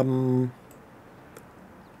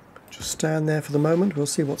 Just stand there for the moment. We'll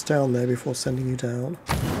see what's down there before sending you down.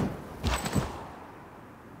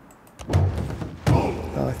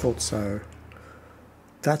 I thought so.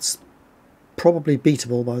 That's probably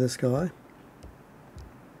beatable by this guy.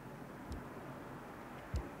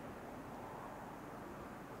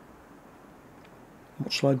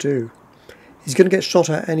 What shall I do? He's going to get shot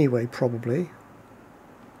at anyway, probably.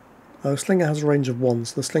 Oh, Slinger has a range of 1,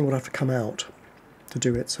 so the Sling would have to come out to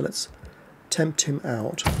do it. So let's tempt him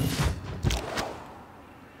out.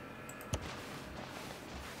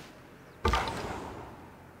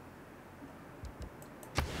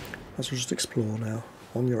 Let's just explore now,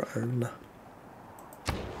 on your own.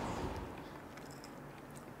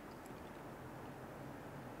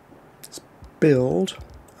 Let's build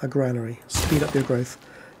a granary. Speed up your growth.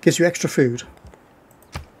 Gives you extra food.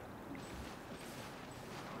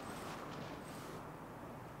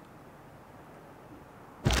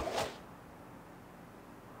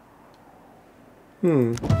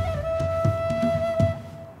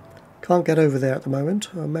 Can't get over there at the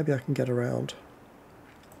moment. Or maybe I can get around.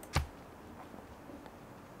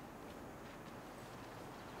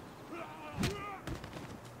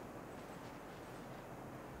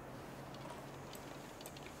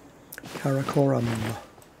 Karakoram.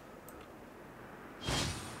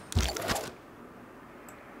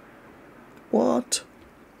 What?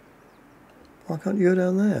 Why can't you go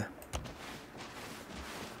down there?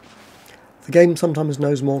 The game sometimes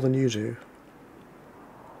knows more than you do.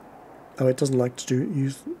 Oh, it doesn't like to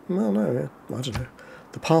use... Well, no, I don't know.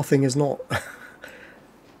 The pathing is not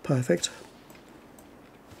perfect.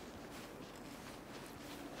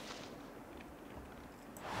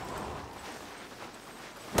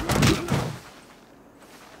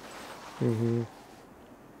 Oh,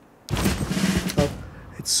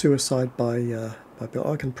 it's suicide by Bill.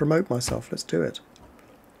 I can promote myself. Let's do it.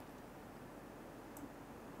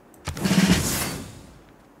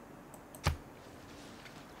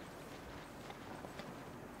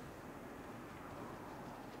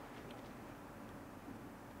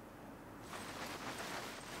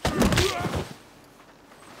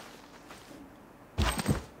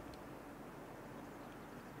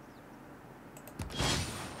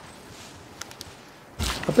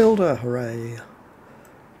 A builder, hooray.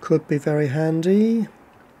 Could be very handy.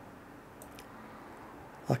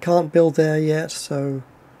 I can't build there yet, so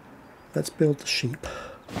let's build the sheep.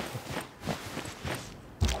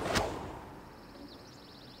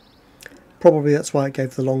 Probably that's why it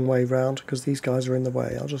gave the long way round, because these guys are in the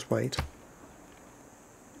way. I'll just wait.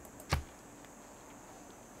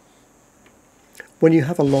 when you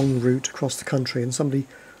have a long route across the country and somebody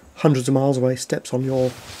hundreds of miles away steps on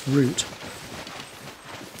your route,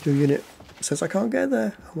 your unit says, I can't get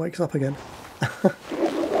there, and wakes up again.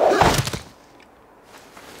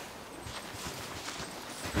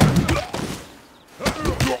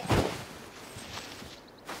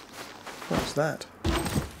 What's that?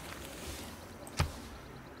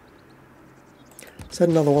 Set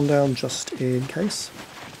another one down just in case.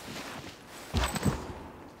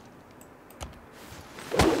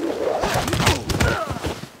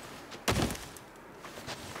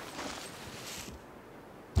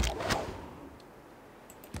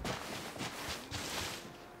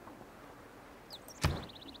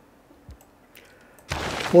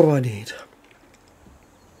 What do I need?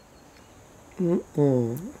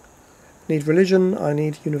 Need religion, I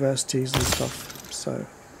need universities and stuff, so...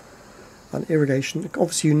 And irrigation.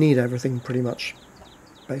 Obviously you need everything pretty much,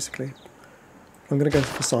 basically. I'm going to go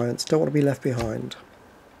for science. Don't want to be left behind.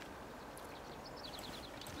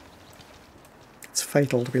 It's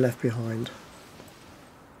fatal to be left behind.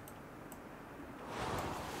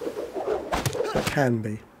 It can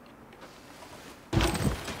be.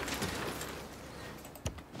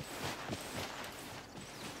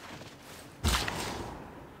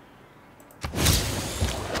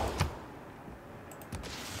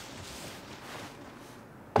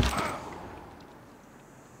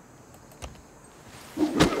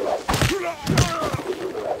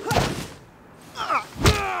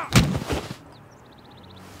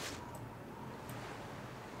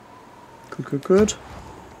 Good.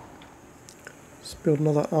 Let's build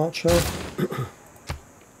another archer.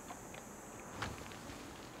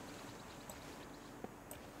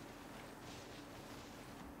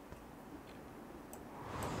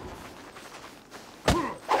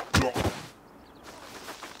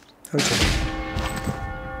 Okay.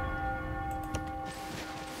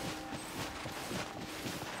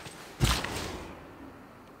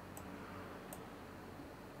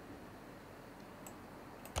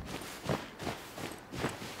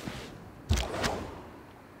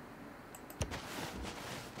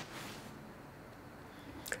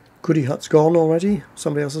 Goody hut's gone already.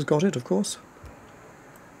 Somebody else has got it, of course.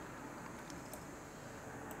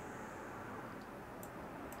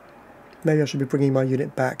 Maybe I should be bringing my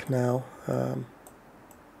unit back now. But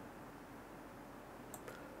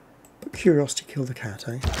curiosity killed the cat,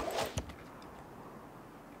 eh?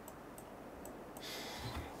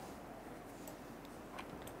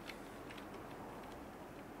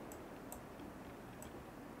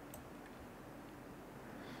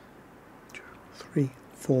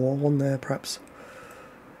 One there perhaps.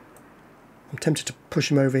 I'm tempted to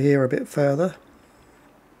push him over here a bit further.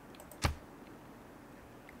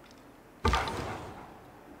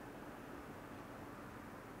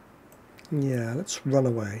 Yeah, let's run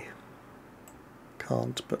away.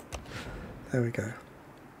 Can't, but there we go.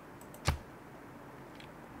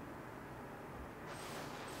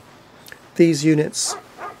 These units,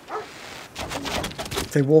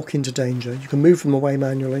 if they walk into danger, you can move them away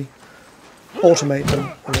manually, automate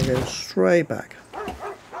them, and they go straight back.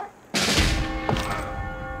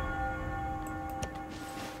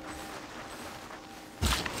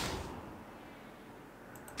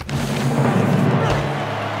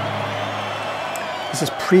 This is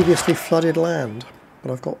previously flooded land,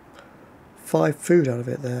 but I've got 5 food out of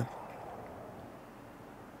it there.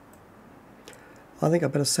 I think I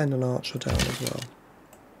better send an archer down as well.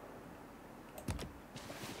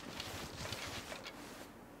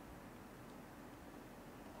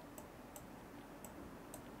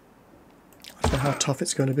 I don't know how tough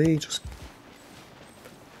it's going to be, just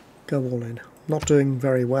go all in. Not doing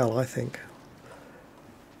very well, I think,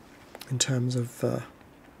 in terms of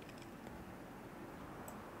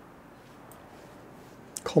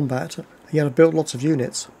combat. Yet I've built lots of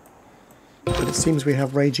units, but it seems we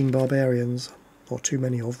have raging barbarians, or too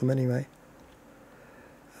many of them anyway.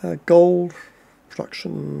 Gold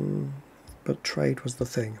production, but trade was the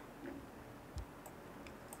thing.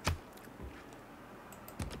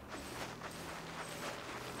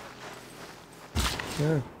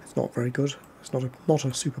 No, it's not very good. It's not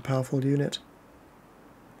a super powerful unit.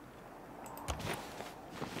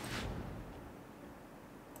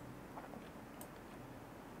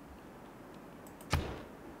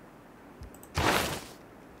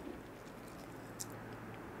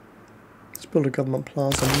 Build a government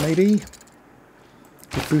plaza, maybe.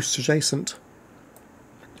 It boosts adjacent.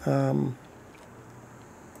 Thingy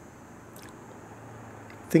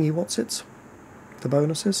what's it? The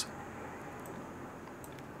bonuses.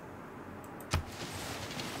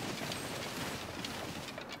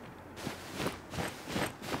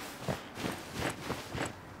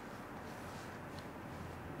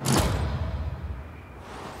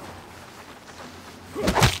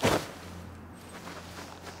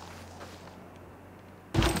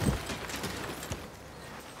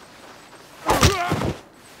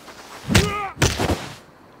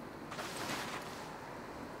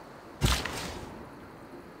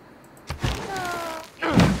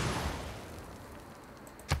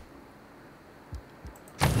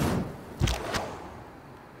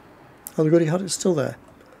 Oh, the goody hut is still there.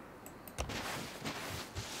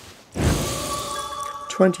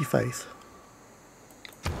 20 faith.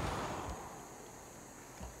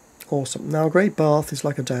 Awesome. Now a great bath is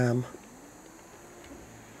like a dam.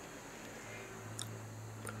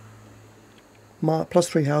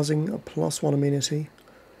 +3 housing, a +1 amenity.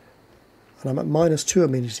 And I'm at -2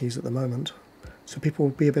 amenities at the moment, so people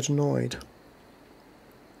will be a bit annoyed.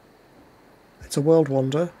 It's a world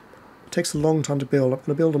wonder. It takes a long time to build. I'm going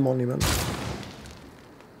to build a monument.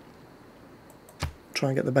 Try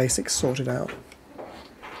and get the basics sorted out.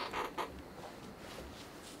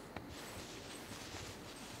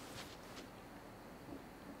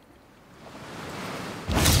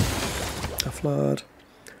 A flood.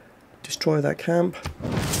 Destroy that camp.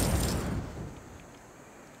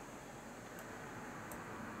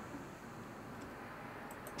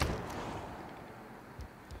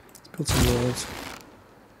 Let's build some walls.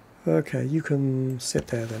 Okay, you can sit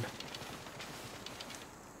there then.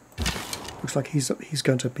 Looks like he's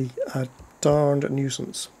going to be a darned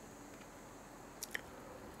nuisance.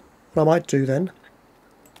 What I might do then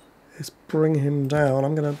is bring him down.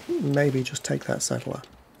 I'm going to maybe just take that settler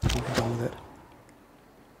and be done with it.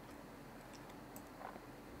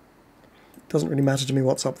 Doesn't really matter to me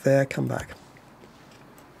what's up there. Come back.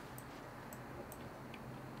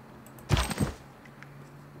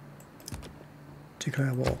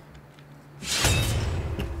 Declare war.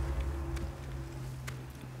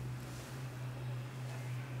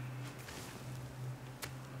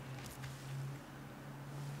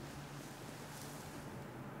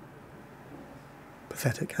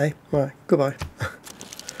 Pathetic, eh? Right, goodbye.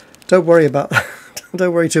 Don't worry about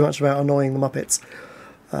don't worry too much about annoying the Muppets.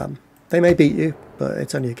 They may beat you, but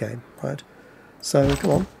it's only a game, right? So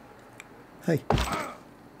come on. Hey.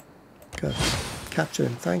 Go. Capture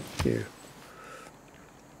him, thank you.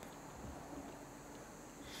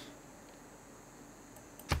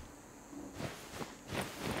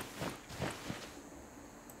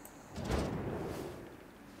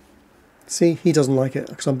 See, he doesn't like it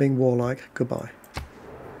because I'm being warlike. Goodbye.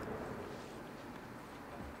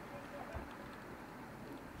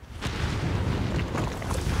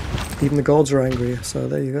 Even the gods are angry, so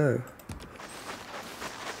there you go.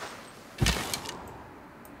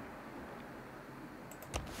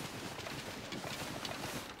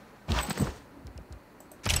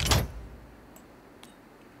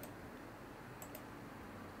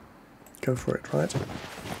 Go for it, right?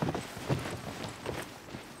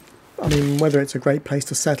 I mean, whether it's a great place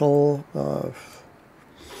to settle,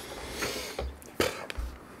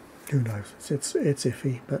 who knows? It's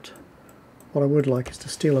iffy, but what I would like is to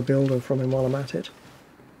steal a builder from him while I'm at it.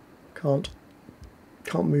 Can't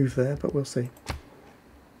move there, but we'll see.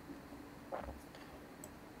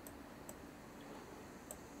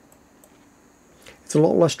 It's a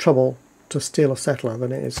lot less trouble to steal a settler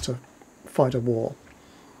than it is to fight a war.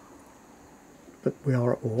 But we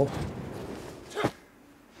are at war.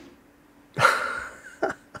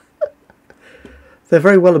 They're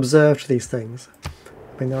very well observed, these things.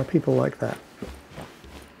 I mean, there are people like that.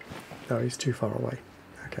 No, he's too far away.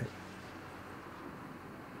 Okay.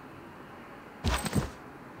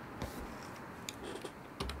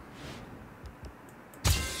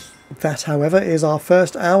 That, however, is our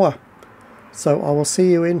first hour. So I will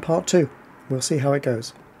see you in part 2. We'll see how it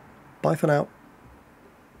goes. Bye for now.